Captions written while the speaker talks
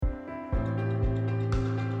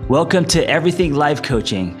Welcome to Everything Life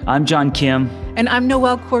Coaching. I'm John Kim. And I'm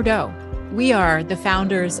Noelle Cordeaux. We are the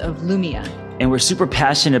founders of Lumia. And we're super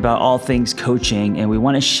passionate about all things coaching, and we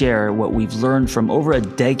want to share what we've learned from over a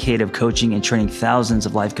decade of coaching and training thousands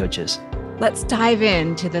of life coaches. Let's dive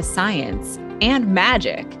into the science and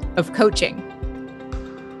magic of coaching.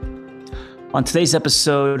 On today's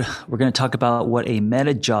episode, we're going to talk about what a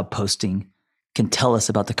meta job posting can tell us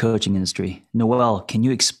about the coaching industry. Noelle, can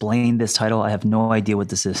you explain this title? I have no idea what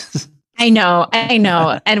this is. I know.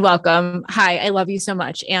 And welcome. Hi, I love you so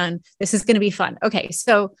much. And this is going to be fun. Okay.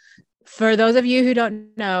 So for those of you who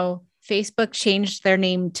don't know, Facebook changed their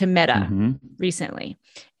name to Meta recently.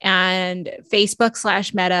 And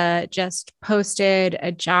Facebook/Meta just posted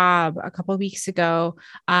a job a couple of weeks ago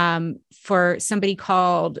for somebody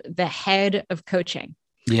called the head of coaching.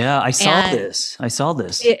 Yeah, I saw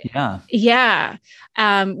this. Yeah.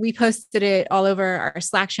 We posted it all over our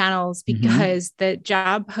Slack channels because the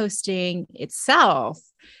job posting itself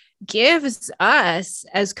gives us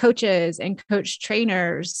as coaches and coach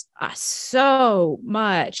trainers so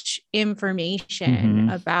much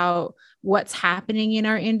information about what's happening in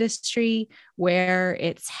our industry, where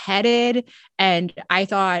it's headed. And I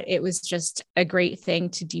thought it was just a great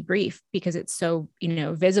thing to debrief because it's so,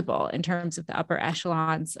 visible in terms of the upper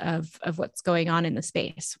echelons of what's going on in the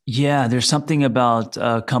space. Yeah, there's something about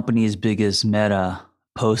a company as big as Meta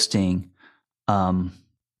posting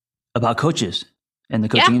about coaches and the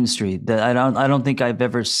coaching industry that I don't think I've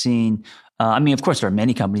ever seen. Of course there are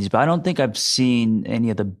many companies, but I don't think I've seen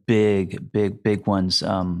any of the big ones.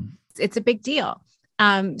 It's a big deal.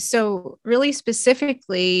 So really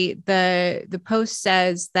specifically, the post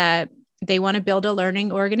says that they want to build a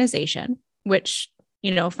learning organization, which,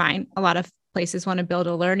 fine. A lot of places want to build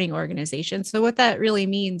a learning organization. So what that really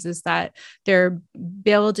means is that they're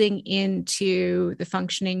building into the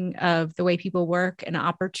functioning of the way people work an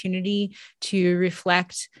opportunity to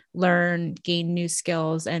reflect, learn, gain new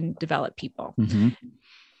skills, and develop people.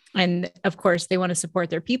 And of course, they want to support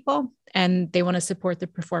their people and they want to support the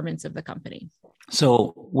performance of the company.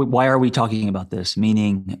 So why are we talking about this?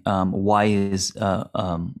 Meaning, why is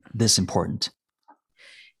this important?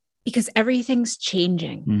 Because everything's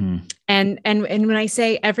changing. And when I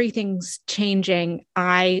say everything's changing,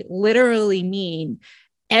 I literally mean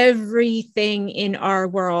everything in our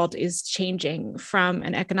world is changing from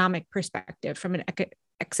an economic perspective, from an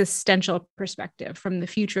existential perspective, from the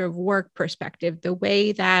future of work perspective. The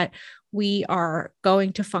way that we are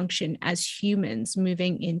going to function as humans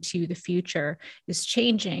moving into the future is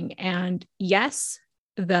changing. And yes,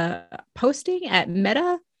 the posting at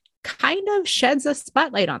Meta kind of sheds a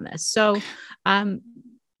spotlight on this. So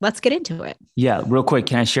let's get into it. Yeah, real quick.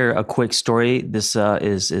 Can I share a quick story? This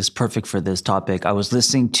is perfect for this topic. I was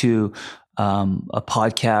listening to a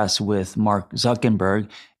podcast with Mark Zuckerberg,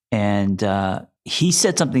 and he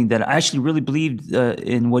said something that I actually really believed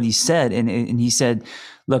in what he said. And he said,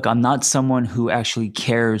 look, I'm not someone who actually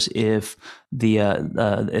cares if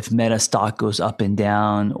if Meta stock goes up and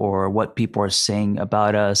down or what people are saying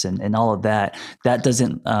about us and all of that. That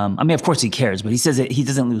doesn't, of course he cares, but he says that he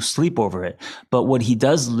doesn't lose sleep over it. But what he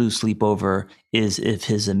does lose sleep over is if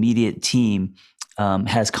his immediate team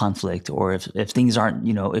has conflict, or if things aren't,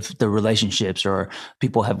 if the relationships or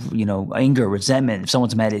people have, anger, resentment, if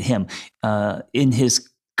someone's mad at him, in his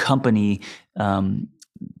company,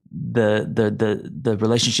 the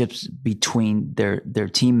relationships between their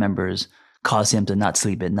team members cause him to not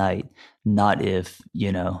sleep at night, not if,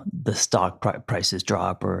 the stock prices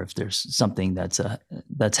drop or if there's something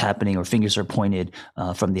that's happening or fingers are pointed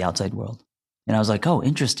from the outside world. And I was like, oh,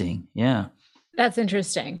 interesting. Yeah. That's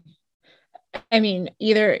interesting. I mean,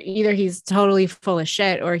 either he's totally full of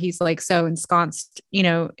shit or he's like so ensconced,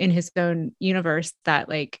 in his own universe that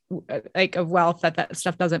like of wealth that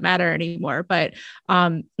stuff doesn't matter anymore. But,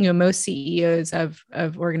 most CEOs of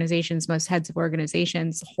organizations, most heads of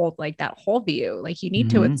organizations hold like that whole view. Like you need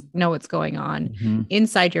to know what's going on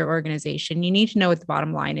inside your organization. You need to know what the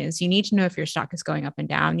bottom line is. You need to know if your stock is going up and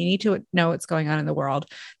down. You need to know what's going on in the world.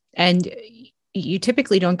 And you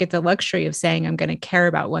typically don't get the luxury of saying, I'm going to care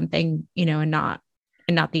about one thing, and not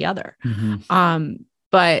the other.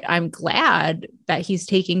 But I'm glad that he's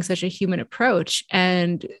taking such a human approach.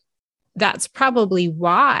 And that's probably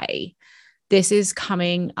why this is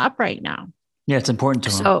coming up right now. Yeah. It's important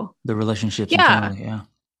to him, the relationships. Yeah.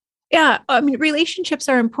 Relationships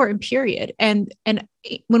are important, period. And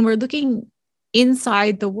when we're looking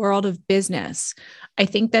inside the world of business, I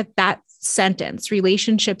think that sentence,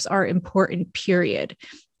 relationships are important, period,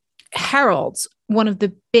 heralds one of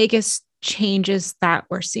the biggest changes that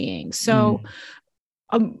we're seeing. So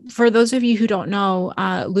For those of you who don't know,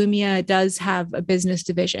 Lumia does have a business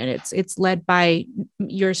division. It's led by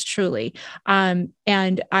yours truly,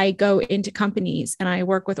 and I go into companies and I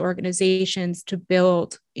work with organizations to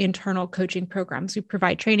build internal coaching programs. We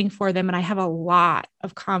provide training for them, and I have a lot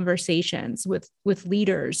of conversations with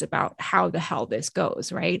leaders about how the hell this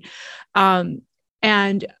goes, right?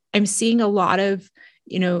 And I'm seeing a lot of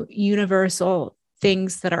universal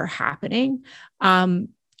things that are happening.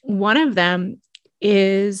 One of them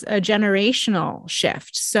is a generational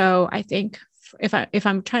shift. So I think if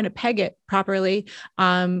I'm trying to peg it properly,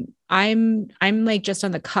 I'm like just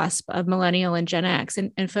on the cusp of millennial and Gen X,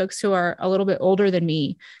 and folks who are a little bit older than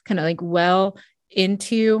me, kind of like well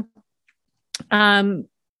into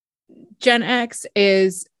Gen X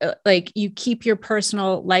is like you keep your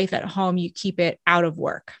personal life at home, you keep it out of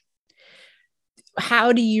work.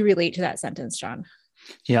 How do you relate to that sentence, John?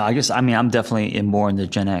 Yeah, I guess, I mean, I'm definitely more in the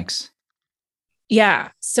Gen X. Yeah.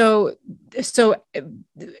 So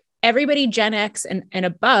everybody Gen X and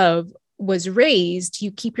above was raised,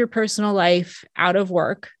 you keep your personal life out of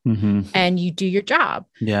work and you do your job.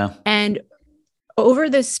 Yeah. And over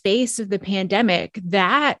the space of the pandemic,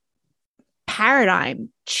 that paradigm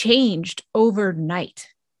changed overnight,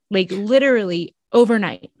 like literally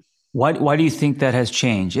overnight. Why do you think that has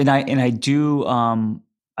changed? And I do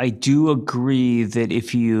agree that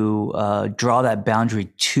if you draw that boundary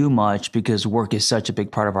too much, because work is such a big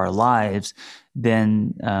part of our lives,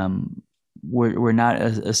 then we're not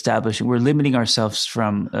establishing. We're limiting ourselves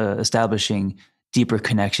from establishing deeper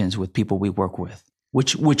connections with people we work with,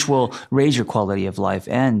 which will raise your quality of life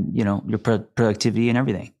and your productivity and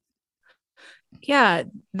everything. Yeah,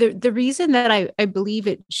 the reason that I believe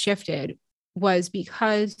it shifted was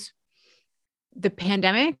because the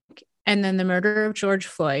pandemic and then the murder of George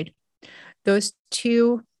Floyd, those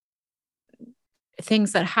two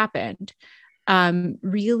things that happened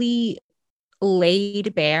really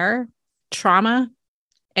laid bare trauma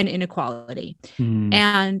and inequality.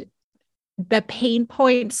 And the pain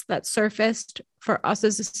points that surfaced for us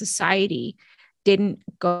as a society didn't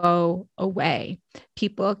go away.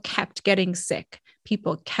 People kept getting sick.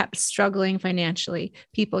 People kept struggling financially.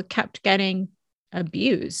 People kept getting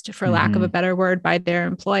abused, for lack of a better word, by their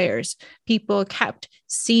employers. People kept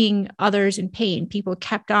seeing others in pain. People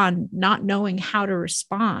kept on not knowing how to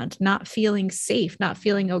respond, not feeling safe, not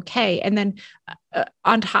feeling okay. And then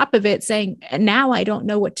on top of it, saying, now I don't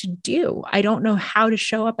know what to do. I don't know how to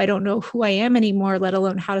show up. I don't know who I am anymore, let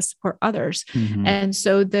alone how to support others. And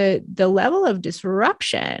so the level of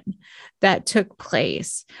disruption that took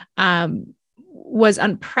place was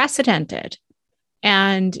unprecedented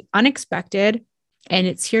and unexpected. And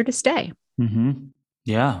it's here to stay.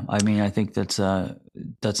 Yeah, I mean, I think that's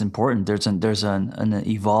important. There's an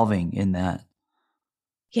evolving in that.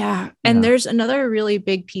 Yeah, and there's another really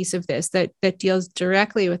big piece of this that deals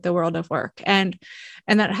directly with the world of work, and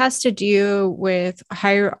that has to do with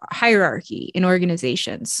hierarchy in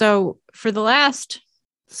organizations. So for the last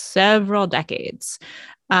several decades,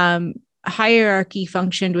 hierarchy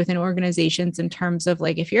functioned within organizations in terms of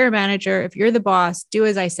like, if you're a manager, if you're the boss, do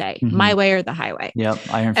as I say, my way or the highway. Yep,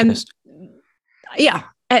 iron fist. Yeah,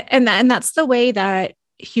 and that's the way that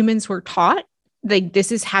humans were taught. Like,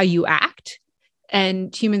 this is how you act,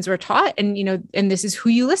 and humans were taught, and and this is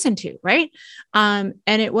who you listen to, right? And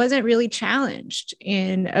it wasn't really challenged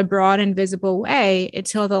in a broad and visible way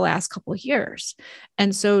until the last couple of years.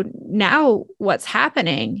 And so now what's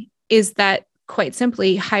happening is that, quite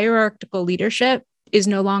simply, hierarchical leadership is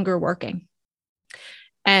no longer working.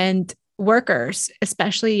 And workers,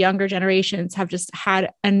 especially younger generations, have just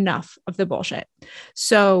had enough of the bullshit.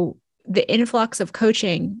 So the influx of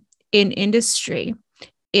coaching in industry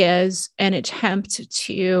is an attempt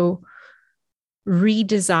to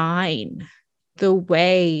redesign the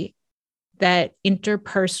way that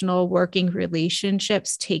interpersonal working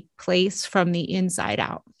relationships take place from the inside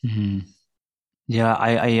out.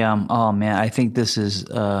 Yeah, oh man, I think this is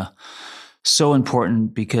so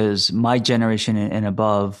important, because my generation and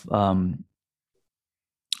above, there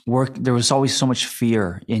was always so much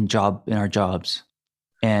fear in our jobs.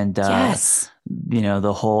 And yes,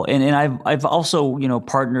 the whole, and I've also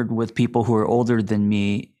partnered with people who are older than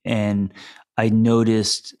me, and I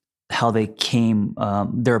noticed how they came.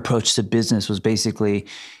 Their approach to business was basically,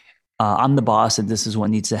 I'm the boss, and this is what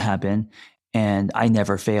needs to happen, and I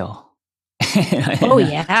never fail.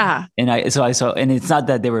 Yeah. And it's not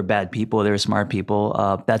that they were bad people; they were smart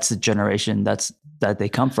people. That's the generation that they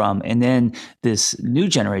come from. And then this new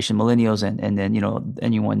generation, millennials, and then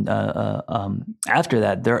anyone after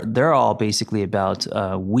that, they're all basically about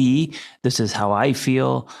this is how I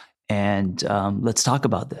feel, and let's talk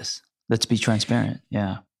about this. Let's be transparent.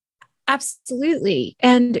 Yeah. Absolutely.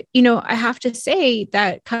 And, you know, I have to say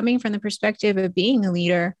that coming from the perspective of being a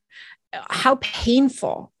leader, how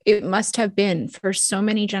painful it must have been for so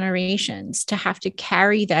many generations to have to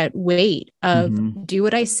carry that weight of do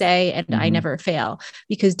what I say and I never fail.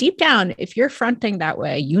 Because deep down, if you're fronting that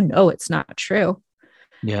way, you know it's not true.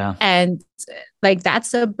 Yeah. And like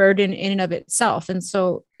that's a burden in and of itself. And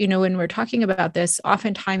so, you know, when we're talking about this,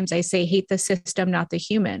 oftentimes I say, hate the system, not the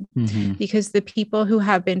human, because the people who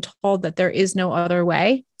have been told that there is no other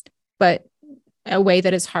way, but a way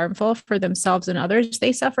that is harmful for themselves and others,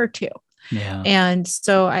 they suffer too. Yeah. And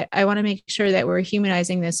so I want to make sure that we're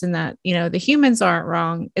humanizing this and that, you know, the humans aren't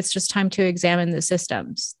wrong. It's just time to examine the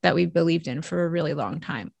systems that we've believed in for a really long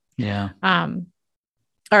time. Yeah. All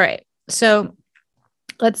right. So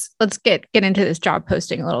let's get into this job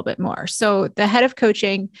posting a little bit more. So the head of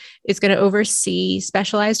coaching is going to oversee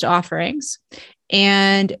specialized offerings.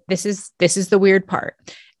 And this is the weird part.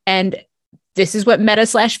 And this is what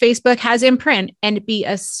Meta/Facebook has in print, and be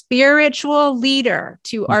a spiritual leader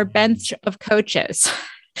to our bench of coaches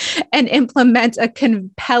and implement a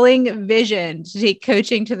compelling vision to take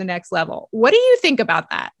coaching to the next level. What do you think about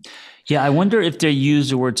that? Yeah. I wonder if they use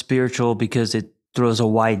the word spiritual because it throws a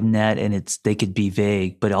wide net and they could be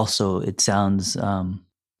vague, but also it sounds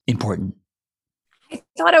important. I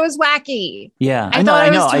thought it was wacky. Yeah, I know. I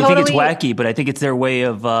think it's wacky, but I think it's their way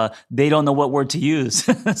of, they don't know what word to use.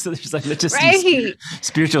 So they're just like, let's just use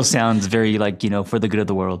spiritual sounds very like, you know, for the good of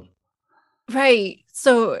the world. Right.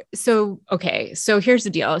 So, okay. So here's the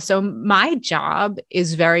deal. So my job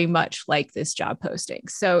is very much like this job posting.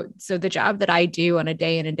 So the job that I do on a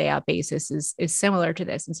day in and day out basis is similar to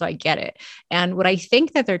this. And so I get it. And what I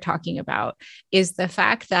think that they're talking about is the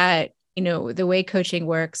fact that, you know, the way coaching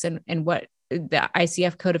works and what the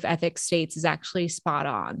ICF Code of Ethics states is actually spot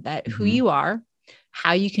on, that who you are,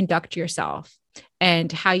 how you conduct yourself,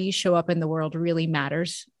 and how you show up in the world really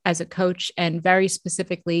matters as a coach, and very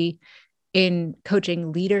specifically in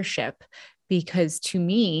coaching leadership. Because to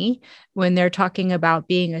me, when they're talking about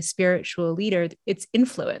being a spiritual leader, it's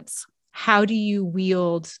influence. How do you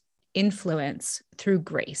wield influence through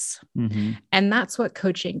grace? And that's what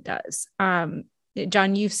coaching does.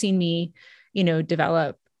 John, you've seen me, you know,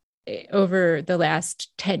 develop over the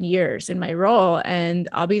last 10 years in my role. And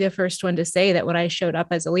I'll be the first one to say that when I showed up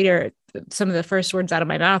as a leader, some of the first words out of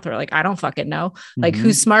my mouth were like, I don't fucking know. Like,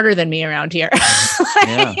 who's smarter than me around here?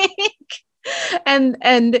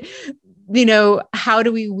 And, you know, how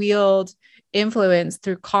do we wield influence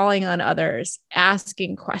through calling on others,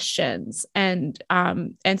 asking questions? And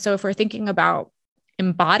so if we're thinking about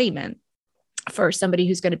embodiment, for somebody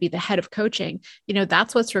who's going to be the head of coaching, you know,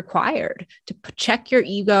 that's what's required to check your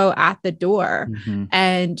ego at the door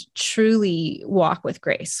and truly walk with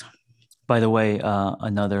grace. By the way,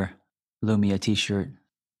 another Lumia t-shirt.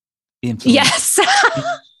 Influence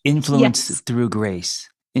through grace.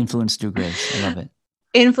 Influence through grace. I love it.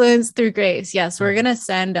 Influence through grace. Yes. We're going to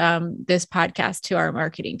send this podcast to our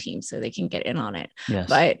marketing team so they can get in on it. Yes.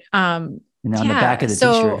 But and on the back of the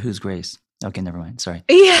t-shirt, who's Grace? Okay, never mind. Sorry.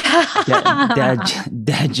 Yeah.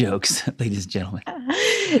 Dad jokes, ladies and gentlemen.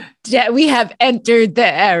 We have entered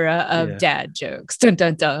the era of dad jokes. Dun,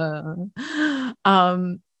 dun, dun.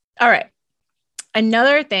 All right.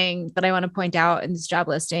 Another thing that I want to point out in this job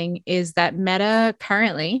listing is that Meta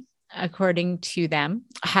currently, according to them,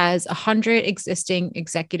 has 100 existing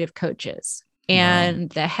executive coaches. And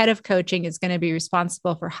the head of coaching is going to be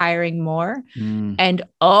responsible for hiring more. And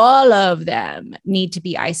all of them need to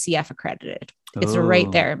be ICF accredited. It's right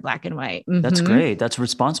there in black and white. That's great. That's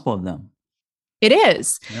responsible of them. It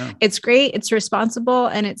is. Yeah. It's great. It's responsible.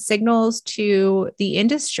 And it signals to the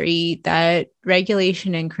industry that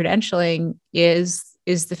regulation and credentialing is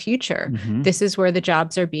the future. This is where the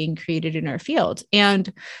jobs are being created in our field.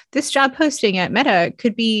 And this job posting at Meta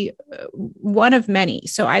could be one of many.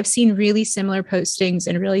 So I've seen really similar postings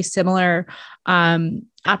and really similar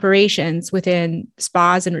operations within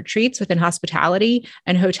spas and retreats, within hospitality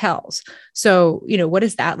and hotels. So, you know, what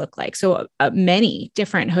does that look like? So many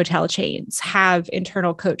different hotel chains have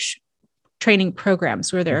internal coach training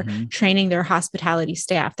programs where they're training their hospitality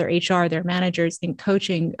staff, their HR, their managers in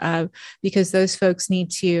coaching, because those folks need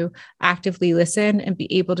to actively listen and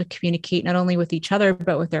be able to communicate not only with each other,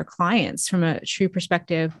 but with their clients from a true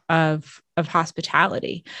perspective of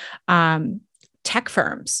hospitality. Tech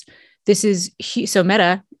firms. This is so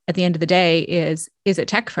Meta at the end of the day is a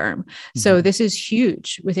tech firm. So this is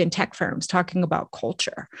huge within tech firms, talking about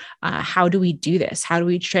culture. How do we do this? How do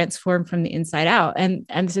we transform from the inside out? And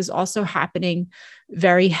this is also happening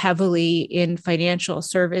very heavily in financial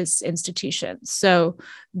service institutions. So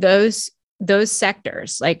those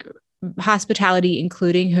sectors like hospitality,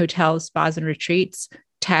 including hotels, spas, and retreats,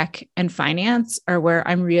 tech, and finance are where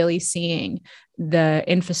I'm really seeing the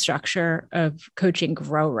infrastructure of coaching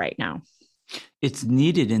grow right now. It's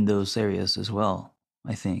needed in those areas as well,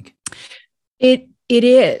 I think. It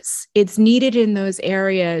is. It's needed in those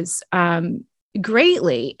areas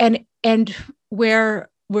greatly, and where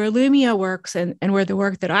Lumia works and where the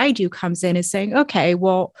work that I do comes in is saying, okay,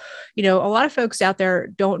 well, a lot of folks out there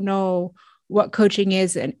don't know what coaching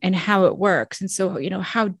is and how it works. And so,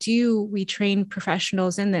 how do we train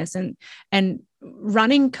professionals in this? And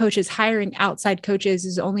running coaches, hiring outside coaches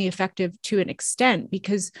is only effective to an extent,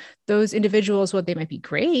 because those individuals, while they might be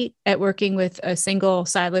great at working with a single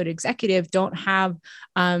siloed executive, don't have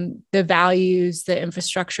the values, the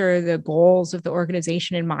infrastructure, the goals of the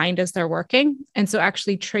organization in mind as they're working. And so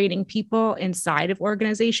actually training people inside of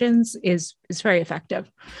organizations is very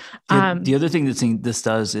effective. The other thing this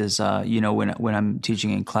does is, when I'm teaching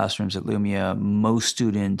in classrooms at Lumia, most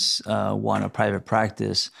students want a private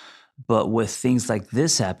practice. But with things like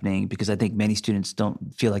this happening, because I think many students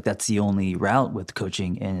don't feel like that's the only route with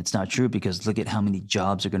coaching, and it's not true, because look at how many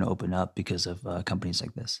jobs are going to open up because of companies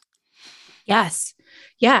like this. Yes.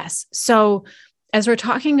 Yes. So as we're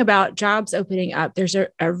talking about jobs opening up, there's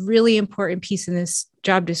a really important piece in this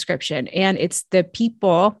job description, and it's the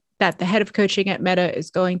people that the head of coaching at Meta is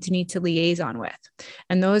going to need to liaison with.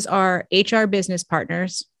 And those are HR business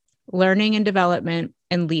partners, learning and development,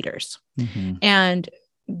 and leaders. Mm-hmm. And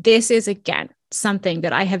this is, again, something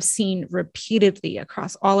that I have seen repeatedly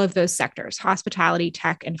across all of those sectors: hospitality,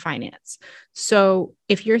 tech, and finance. So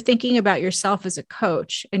if you're thinking about yourself as a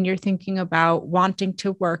coach and you're thinking about wanting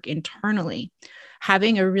to work internally,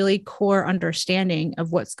 having a really core understanding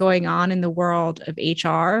of what's going on in the world of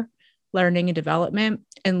HR, learning and development,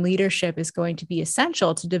 and leadership is going to be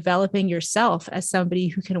essential to developing yourself as somebody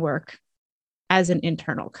who can work as an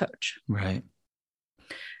internal coach. Right.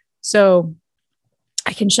 So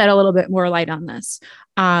I can shed a little bit more light on this.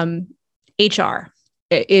 HR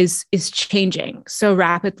is changing so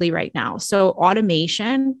rapidly right now. So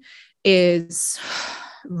automation is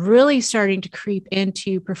really starting to creep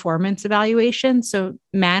into performance evaluation. So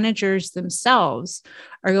managers themselves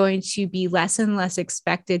are going to be less and less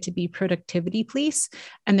expected to be productivity police,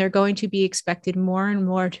 and they're going to be expected more and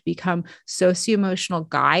more to become socio-emotional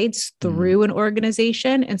guides through an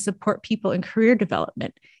organization and support people in career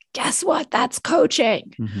development. Guess what? That's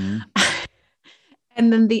coaching. Mm-hmm.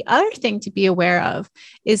 And then the other thing to be aware of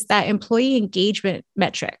is that employee engagement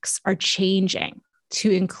metrics are changing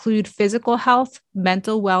to include physical health,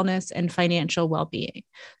 mental wellness, and financial well-being.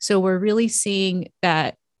 So we're really seeing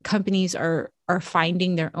that companies are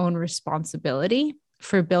finding their own responsibility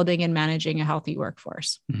for building and managing a healthy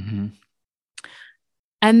workforce. Mm-hmm.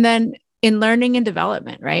 And then in learning and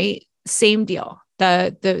development, right? Same deal.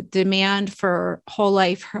 The demand for whole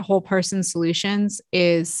life, whole person solutions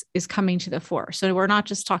is coming to the fore. So we're not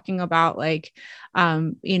just talking about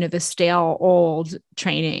the stale old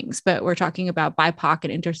trainings, but we're talking about BIPOC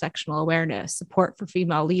and intersectional awareness, support for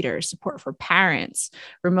female leaders, support for parents,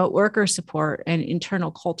 remote worker support, and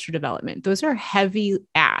internal culture development. Those are heavy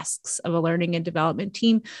asks of a learning and development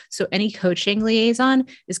team. So any coaching liaison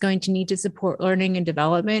is going to need to support learning and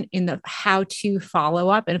development in the how to follow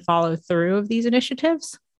up and follow through of these initiatives.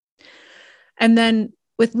 And then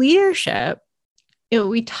with leadership,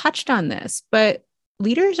 we touched on this, but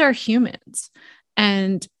leaders are humans.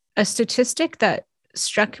 And a statistic that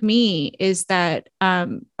struck me is that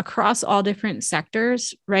across all different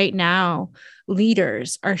sectors right now,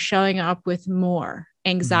 leaders are showing up with more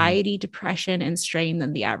anxiety, depression, and strain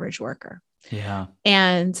than the average worker. Yeah.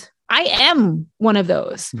 And I am one of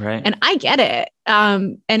those, right? And I get it.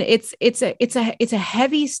 And it's a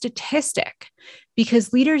heavy statistic,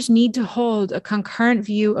 because leaders need to hold a concurrent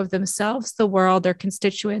view of themselves, the world, their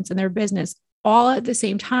constituents, and their business all at the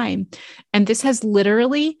same time. And this has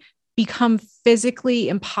literally become physically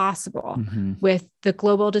impossible with the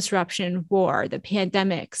global disruption, war, the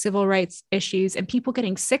pandemic, civil rights issues, and people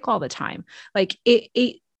getting sick all the time. Like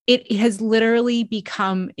it has literally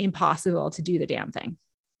become impossible to do the damn thing.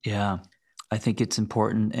 Yeah, I think it's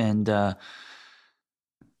important. And I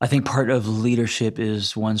think part of leadership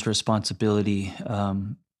is one's responsibility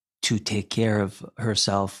to take care of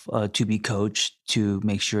herself, to be coached, to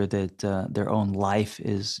make sure that their own life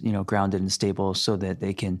is, grounded and stable, so that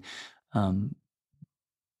they can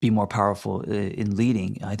be more powerful in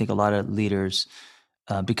leading. I think a lot of leaders,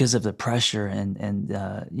 because of the pressure and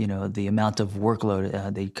the amount of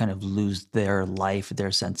workload, they kind of lose their life,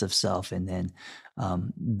 their sense of self, and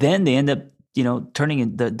then they end up turning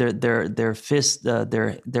in their fists,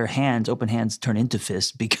 their hands, open hands turn into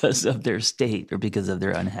fists because of their state or because of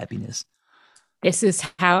their unhappiness. This is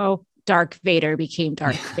how Darth Vader became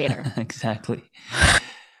Darth Vader. Exactly.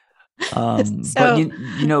 But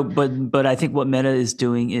I think what Meta is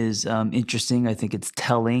doing is interesting. I think it's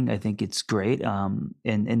telling. I think it's great. And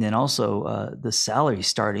then also the salary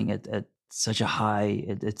starting at such a high.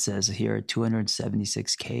 It says here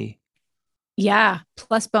 $276K. Yeah,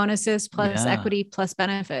 plus bonuses, plus equity, plus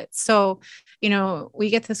benefits. So, we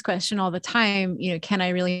get this question all the time. Can I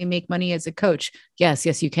really make money as a coach? Yes,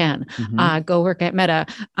 you can. Mm-hmm. Go work at Meta.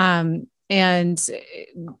 And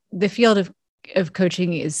the field of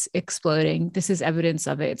coaching is exploding. This is evidence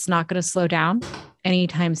of it. It's not going to slow down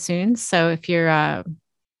anytime soon. So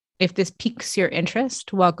if this piques your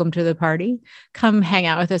interest, welcome to the party. Come hang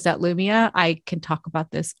out with us at Lumia. I can talk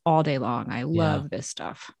about this all day long. I love this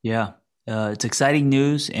stuff. Yeah. It's exciting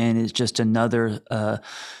news, and it's just another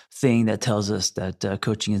thing that tells us that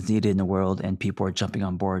coaching is needed in the world and people are jumping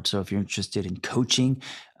on board. So if you're interested in coaching,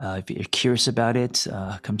 if you're curious about it,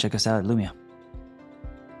 come check us out at Lumia.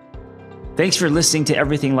 Thanks for listening to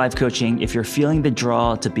Everything Life Coaching. If you're feeling the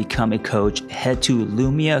draw to become a coach, head to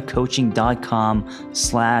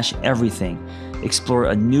lumiacoaching.com/everything. Explore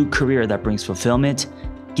a new career that brings fulfillment,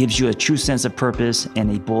 gives you a true sense of purpose,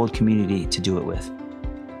 and a bold community to do it with.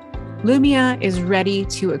 Lumia is ready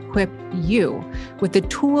to equip you with the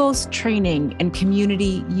tools, training, and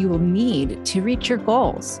community you will need to reach your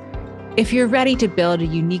goals. If you're ready to build a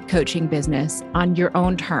unique coaching business on your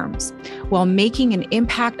own terms while making an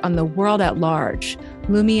impact on the world at large,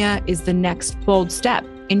 Lumia is the next bold step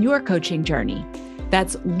in your coaching journey.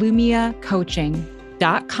 That's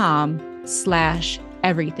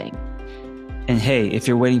lumiacoaching.com/everything. And hey, if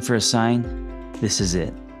you're waiting for a sign, this is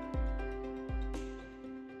it.